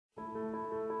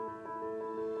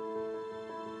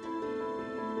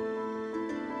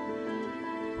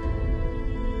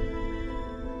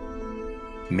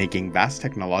Making vast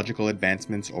technological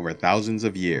advancements over thousands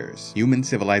of years, human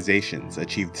civilizations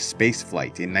achieved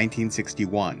spaceflight in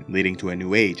 1961, leading to a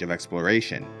new age of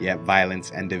exploration. Yet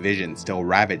violence and division still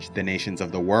ravaged the nations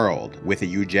of the world, with a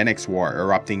eugenics war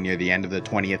erupting near the end of the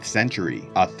 20th century,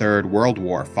 a third world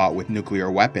war fought with nuclear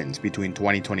weapons between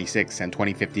 2026 and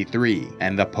 2053,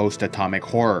 and the post-atomic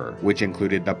horror, which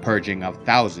included the purging of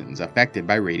thousands affected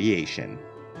by radiation.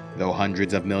 Though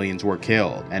hundreds of millions were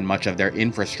killed and much of their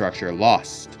infrastructure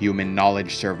lost, human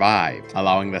knowledge survived,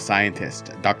 allowing the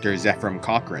scientist Dr. Zephram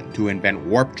Cochrane to invent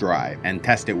warp drive and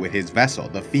test it with his vessel,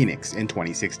 the Phoenix, in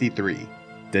 2063.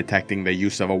 Detecting the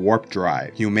use of a warp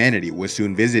drive, humanity was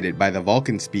soon visited by the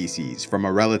Vulcan species from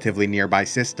a relatively nearby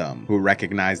system, who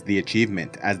recognized the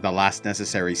achievement as the last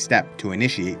necessary step to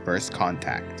initiate first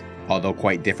contact. Although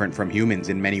quite different from humans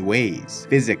in many ways,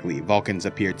 physically Vulcans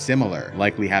appeared similar,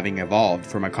 likely having evolved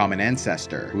from a common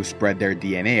ancestor who spread their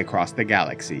DNA across the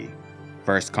galaxy.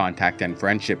 First contact and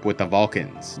friendship with the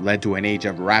Vulcans led to an age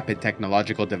of rapid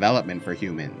technological development for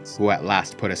humans, who at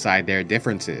last put aside their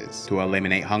differences to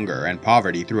eliminate hunger and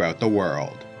poverty throughout the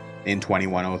world. In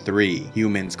 2103,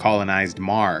 humans colonized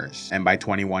Mars, and by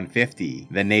 2150,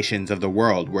 the nations of the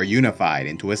world were unified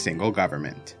into a single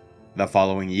government. The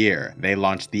following year, they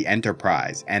launched the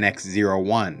Enterprise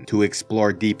NX-01 to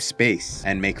explore deep space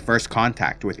and make first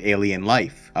contact with alien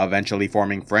life, eventually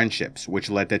forming friendships which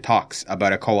led to talks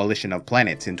about a coalition of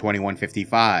planets in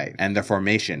 2155 and the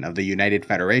formation of the United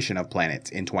Federation of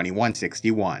Planets in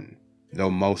 2161. Though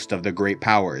most of the great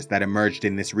powers that emerged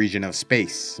in this region of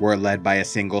space were led by a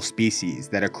single species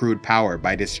that accrued power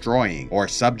by destroying or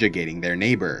subjugating their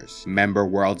neighbors, member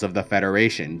worlds of the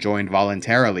Federation joined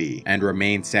voluntarily and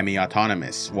remained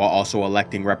semi-autonomous while also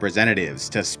electing representatives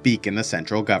to speak in the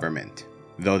central government.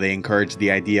 Though they encouraged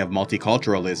the idea of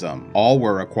multiculturalism, all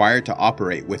were required to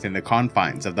operate within the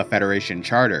confines of the Federation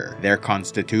Charter, their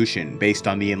constitution based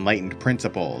on the enlightened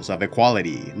principles of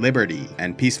equality, liberty,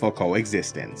 and peaceful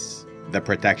coexistence. The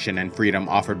protection and freedom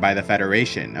offered by the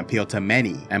Federation appealed to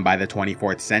many, and by the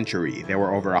 24th century there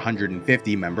were over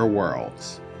 150 member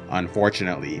worlds.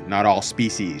 Unfortunately, not all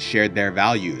species shared their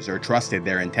values or trusted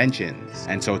their intentions,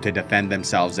 and so to defend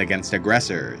themselves against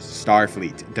aggressors,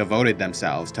 Starfleet devoted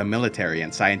themselves to military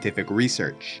and scientific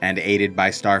research, and aided by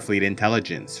Starfleet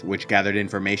intelligence, which gathered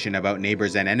information about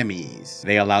neighbors and enemies,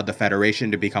 they allowed the Federation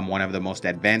to become one of the most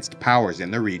advanced powers in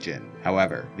the region.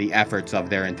 However, the efforts of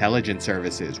their intelligence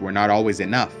services were not always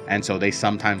enough, and so they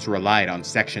sometimes relied on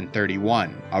Section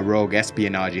 31, a rogue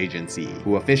espionage agency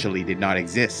who officially did not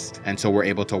exist, and so were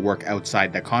able to work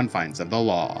outside the confines of the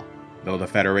law. Though the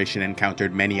Federation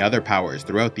encountered many other powers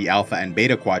throughout the Alpha and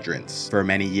Beta quadrants, for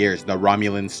many years the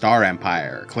Romulan Star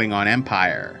Empire, Klingon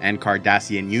Empire, and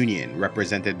Cardassian Union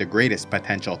represented the greatest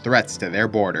potential threats to their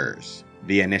borders.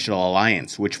 The initial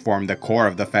alliance, which formed the core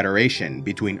of the Federation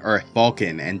between Earth,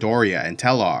 Vulcan, Andoria, and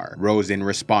Tellar, rose in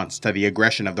response to the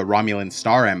aggression of the Romulan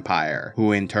Star Empire,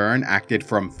 who in turn acted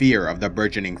from fear of the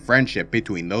burgeoning friendship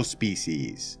between those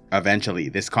species. Eventually,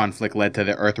 this conflict led to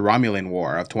the Earth-Romulan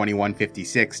War of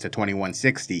 2156 to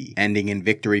 2160, ending in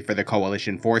victory for the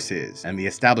Coalition forces and the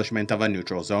establishment of a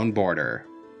neutral zone border.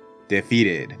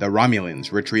 Defeated, the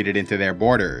Romulans retreated into their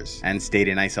borders and stayed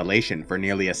in isolation for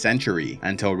nearly a century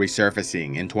until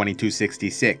resurfacing in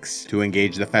 2266 to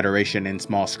engage the Federation in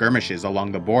small skirmishes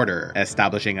along the border,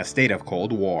 establishing a state of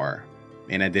Cold War.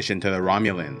 In addition to the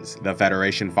Romulans, the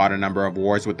Federation fought a number of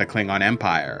wars with the Klingon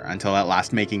Empire until at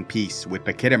last making peace with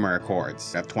the Khitomer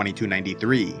Accords of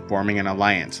 2293, forming an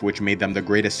alliance which made them the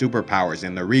greatest superpowers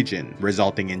in the region,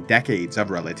 resulting in decades of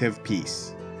relative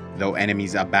peace. Though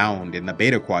enemies abound in the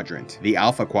Beta Quadrant, the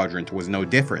Alpha Quadrant was no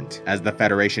different, as the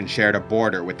Federation shared a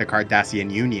border with the Cardassian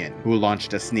Union, who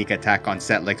launched a sneak attack on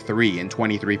Setlik III in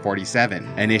 2347,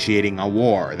 initiating a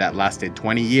war that lasted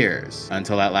 20 years,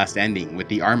 until at last ending with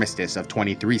the Armistice of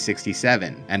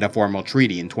 2367, and a formal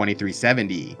treaty in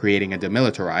 2370, creating a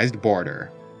demilitarized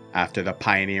border. After the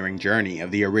pioneering journey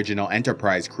of the original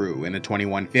Enterprise crew in the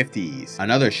 2150s,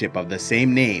 another ship of the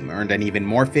same name earned an even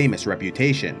more famous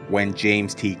reputation when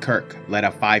James T. Kirk led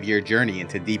a 5-year journey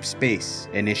into deep space,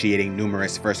 initiating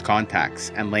numerous first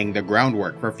contacts and laying the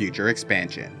groundwork for future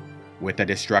expansion. With the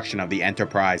destruction of the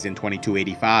Enterprise in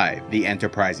 2285, the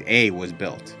Enterprise A was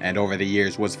built, and over the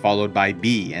years was followed by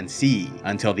B and C,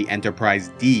 until the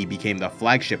Enterprise D became the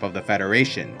flagship of the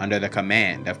Federation under the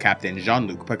command of Captain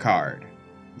Jean-Luc Picard.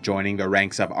 Joining the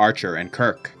ranks of Archer and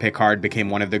Kirk, Picard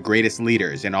became one of the greatest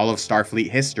leaders in all of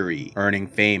Starfleet history, earning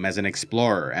fame as an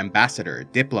explorer, ambassador,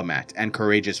 diplomat, and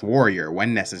courageous warrior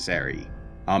when necessary.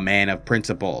 A man of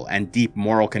principle and deep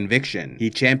moral conviction, he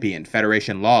championed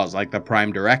Federation laws like the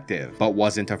Prime Directive, but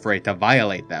wasn't afraid to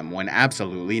violate them when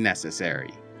absolutely necessary.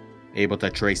 Able to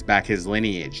trace back his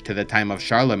lineage to the time of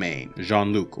Charlemagne,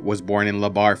 Jean-Luc was born in Le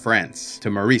Bar, France, to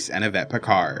Maurice and Yvette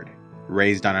Picard.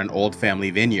 Raised on an old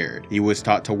family vineyard, he was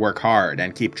taught to work hard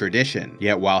and keep tradition,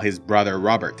 yet while his brother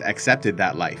Robert accepted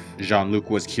that life, Jean-Luc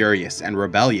was curious and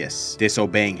rebellious,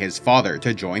 disobeying his father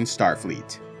to join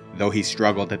Starfleet. Though he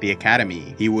struggled at the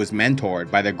academy, he was mentored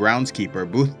by the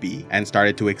groundskeeper Boothby and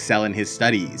started to excel in his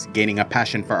studies, gaining a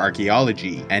passion for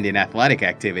archaeology and in athletic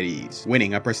activities,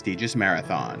 winning a prestigious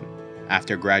marathon.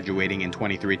 After graduating in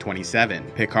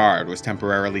 2327, Picard was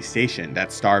temporarily stationed at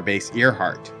Starbase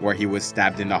Earhart, where he was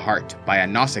stabbed in the heart by a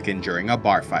Nausicaan during a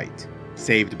bar fight.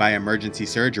 Saved by emergency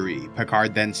surgery,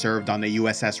 Picard then served on the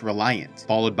USS Reliant,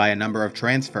 followed by a number of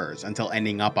transfers until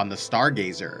ending up on the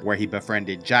Stargazer, where he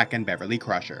befriended Jack and Beverly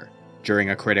Crusher. During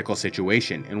a critical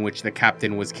situation in which the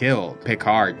captain was killed,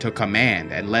 Picard took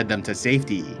command and led them to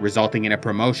safety, resulting in a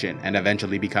promotion and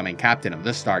eventually becoming captain of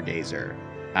the Stargazer.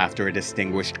 After a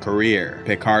distinguished career,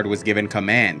 Picard was given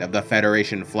command of the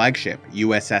Federation flagship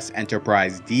USS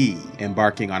Enterprise D,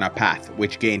 embarking on a path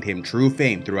which gained him true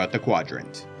fame throughout the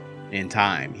quadrant. In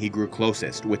time, he grew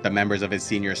closest with the members of his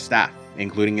senior staff,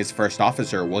 including his first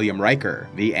officer William Riker,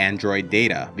 the android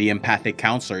Data, the empathic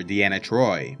counselor Deanna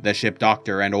Troi, the ship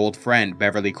doctor and old friend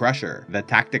Beverly Crusher, the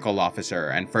tactical officer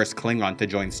and first Klingon to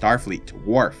join Starfleet,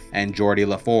 Worf, and Geordi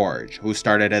LaForge, who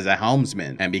started as a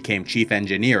helmsman and became chief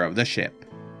engineer of the ship.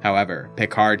 However,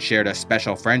 Picard shared a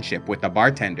special friendship with the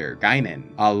bartender,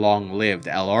 Guinan, a long-lived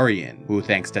Elorian, who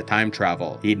thanks to time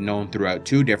travel, he'd known throughout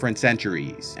 2 different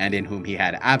centuries, and in whom he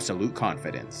had absolute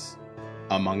confidence.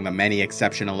 Among the many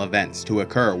exceptional events to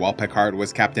occur while Picard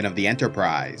was captain of the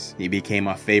Enterprise, he became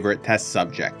a favorite test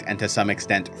subject and to some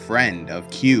extent friend of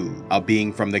Q, a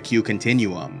being from the Q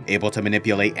continuum, able to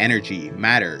manipulate energy,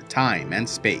 matter, time, and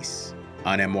space.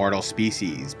 An immortal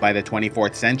species, by the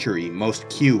 24th century, most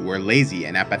Q were lazy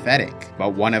and apathetic,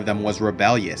 but one of them was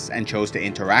rebellious and chose to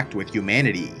interact with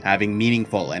humanity, having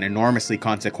meaningful and enormously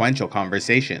consequential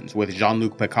conversations with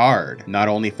Jean-Luc Picard, not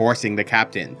only forcing the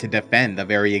captain to defend the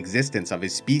very existence of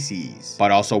his species,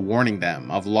 but also warning them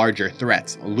of larger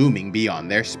threats looming beyond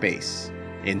their space.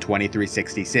 In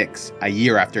 2366, a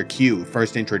year after Q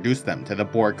first introduced them to the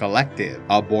Borg Collective,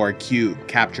 a Borg cube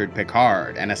captured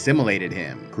Picard and assimilated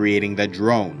him, creating the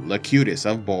drone Locutus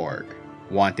of Borg.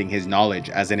 Wanting his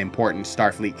knowledge as an important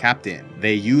Starfleet captain,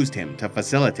 they used him to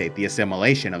facilitate the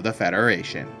assimilation of the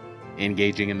Federation.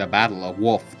 Engaging in the Battle of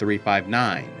Wolf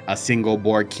 359, a single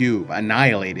Borg cube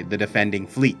annihilated the defending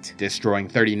fleet, destroying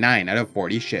 39 out of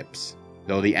 40 ships.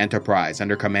 Though the Enterprise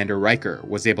under Commander Riker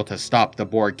was able to stop the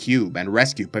Borg cube and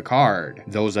rescue Picard,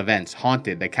 those events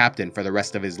haunted the captain for the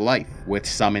rest of his life, with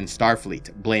some in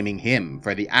Starfleet blaming him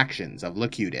for the actions of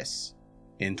Locutus.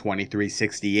 In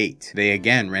 2368, they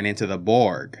again ran into the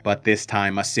Borg, but this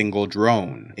time a single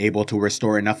drone, able to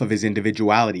restore enough of his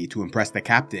individuality to impress the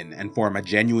captain and form a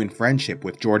genuine friendship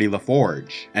with Geordi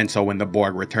LaForge. And so when the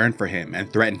Borg returned for him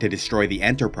and threatened to destroy the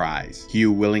Enterprise,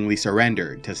 Hugh willingly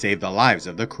surrendered to save the lives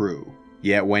of the crew.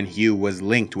 Yet when Hugh was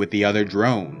linked with the other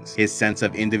drones, his sense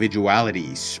of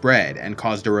individuality spread and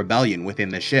caused a rebellion within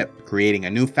the ship, creating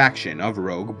a new faction of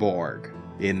rogue Borg.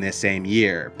 In this same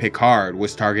year, Picard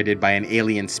was targeted by an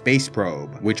alien space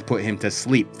probe, which put him to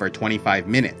sleep for 25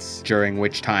 minutes, during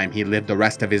which time he lived the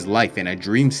rest of his life in a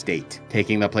dream state,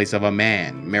 taking the place of a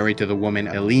man married to the woman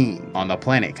Eileen on the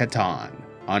planet Catan.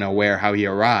 Unaware how he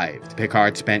arrived,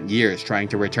 Picard spent years trying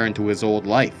to return to his old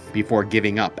life before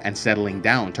giving up and settling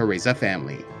down to raise a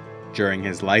family. During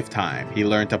his lifetime, he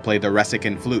learned to play the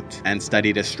Resican flute and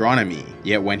studied astronomy,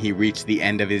 yet when he reached the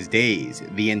end of his days,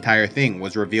 the entire thing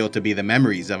was revealed to be the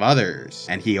memories of others,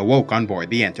 and he awoke on board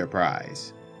the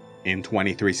Enterprise. In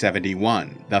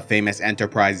 2371, the famous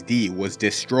Enterprise D was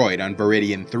destroyed on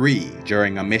Viridian 3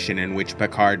 during a mission in which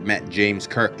Picard met James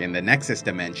Kirk in the Nexus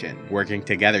dimension, working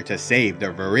together to save the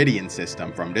Viridian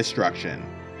system from destruction.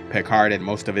 Picard and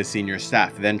most of his senior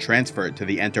staff then transferred to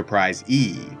the Enterprise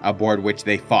E, aboard which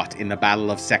they fought in the Battle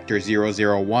of Sector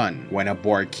 001 when a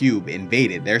Borg cube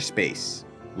invaded their space.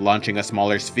 Launching a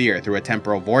smaller sphere through a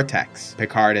temporal vortex,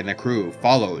 Picard and the crew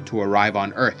followed to arrive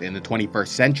on Earth in the 21st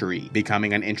century,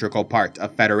 becoming an integral part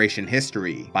of Federation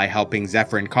history by helping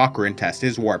Zephyrin Cochrane test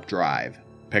his warp drive.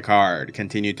 Picard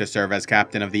continued to serve as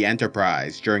captain of the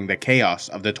Enterprise during the chaos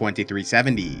of the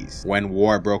 2370s, when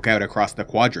war broke out across the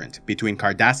quadrant between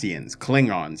Cardassians,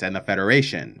 Klingons, and the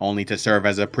Federation, only to serve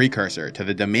as a precursor to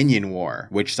the Dominion War,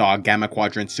 which saw a Gamma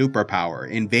Quadrant superpower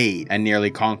invade and nearly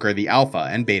conquer the Alpha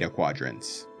and Beta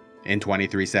quadrants. In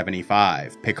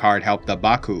 2375, Picard helped the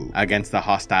Baku against the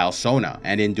hostile Sona,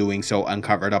 and in doing so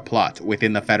uncovered a plot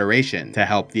within the Federation to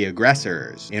help the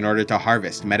aggressors in order to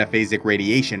harvest metaphasic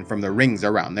radiation from the rings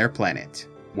around their planet.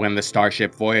 When the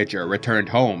starship Voyager returned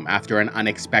home after an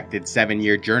unexpected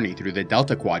 7-year journey through the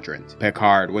Delta Quadrant,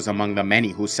 Picard was among the many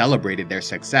who celebrated their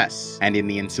success, and in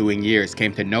the ensuing years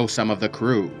came to know some of the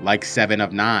crew, like 7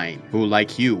 of 9, who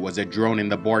like Hugh was a drone in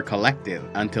the Borg Collective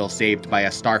until saved by a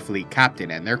Starfleet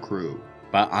captain and their crew.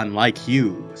 But unlike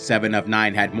Hugh, 7 of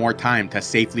 9 had more time to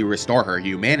safely restore her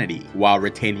humanity, while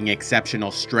retaining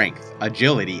exceptional strength,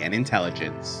 agility, and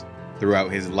intelligence.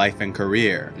 Throughout his life and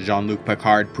career, Jean-Luc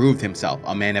Picard proved himself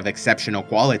a man of exceptional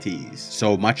qualities,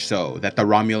 so much so that the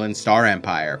Romulan Star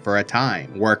Empire, for a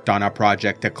time, worked on a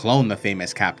project to clone the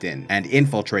famous captain and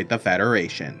infiltrate the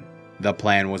Federation. The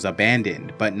plan was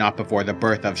abandoned, but not before the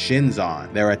birth of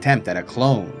Shinzon, their attempt at a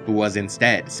clone, who was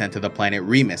instead sent to the planet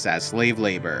Remus as slave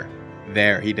labor.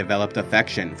 There, he developed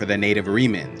affection for the native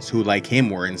Remans, who like him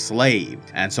were enslaved,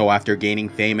 and so after gaining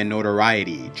fame and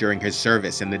notoriety during his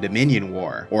service in the Dominion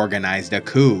War, organized a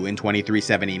coup in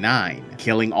 2379,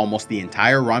 killing almost the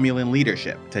entire Romulan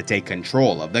leadership to take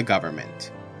control of the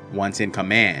government. Once in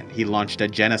command, he launched a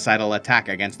genocidal attack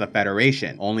against the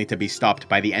Federation, only to be stopped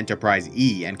by the Enterprise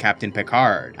E and Captain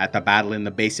Picard at the battle in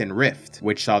the Basin Rift,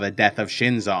 which saw the death of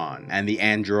Shinzon and the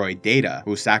android Data,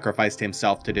 who sacrificed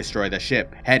himself to destroy the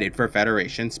ship headed for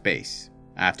Federation space.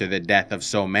 After the death of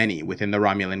so many within the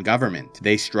Romulan government,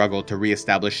 they struggled to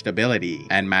re-establish stability,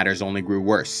 and matters only grew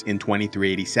worse in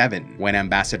 2387, when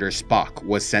Ambassador Spock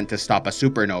was sent to stop a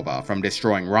supernova from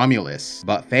destroying Romulus,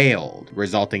 but failed,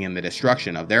 resulting in the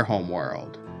destruction of their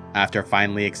homeworld. After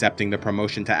finally accepting the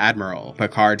promotion to Admiral,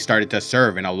 Picard started to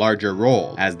serve in a larger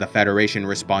role as the Federation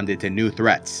responded to new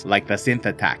threats, like the synth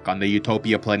attack on the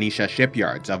Utopia Planitia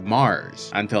shipyards of Mars,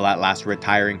 until at last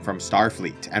retiring from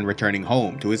Starfleet and returning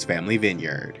home to his family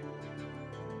vineyard.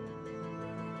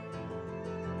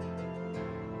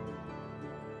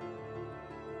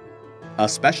 A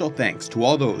special thanks to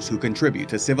all those who contribute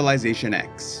to Civilization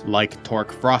X, like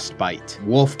Torque Frostbite,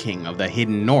 Wolf King of the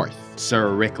Hidden North,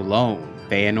 Sir Rick Lone,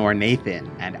 Feanor Nathan,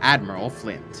 and Admiral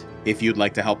Flint. If you'd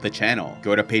like to help the channel,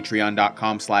 go to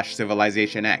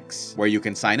patreon.com/CivilizationX, where you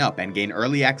can sign up and gain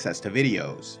early access to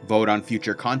videos, vote on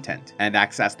future content, and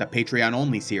access the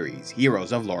Patreon-only series,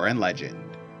 Heroes of Lore and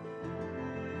Legend.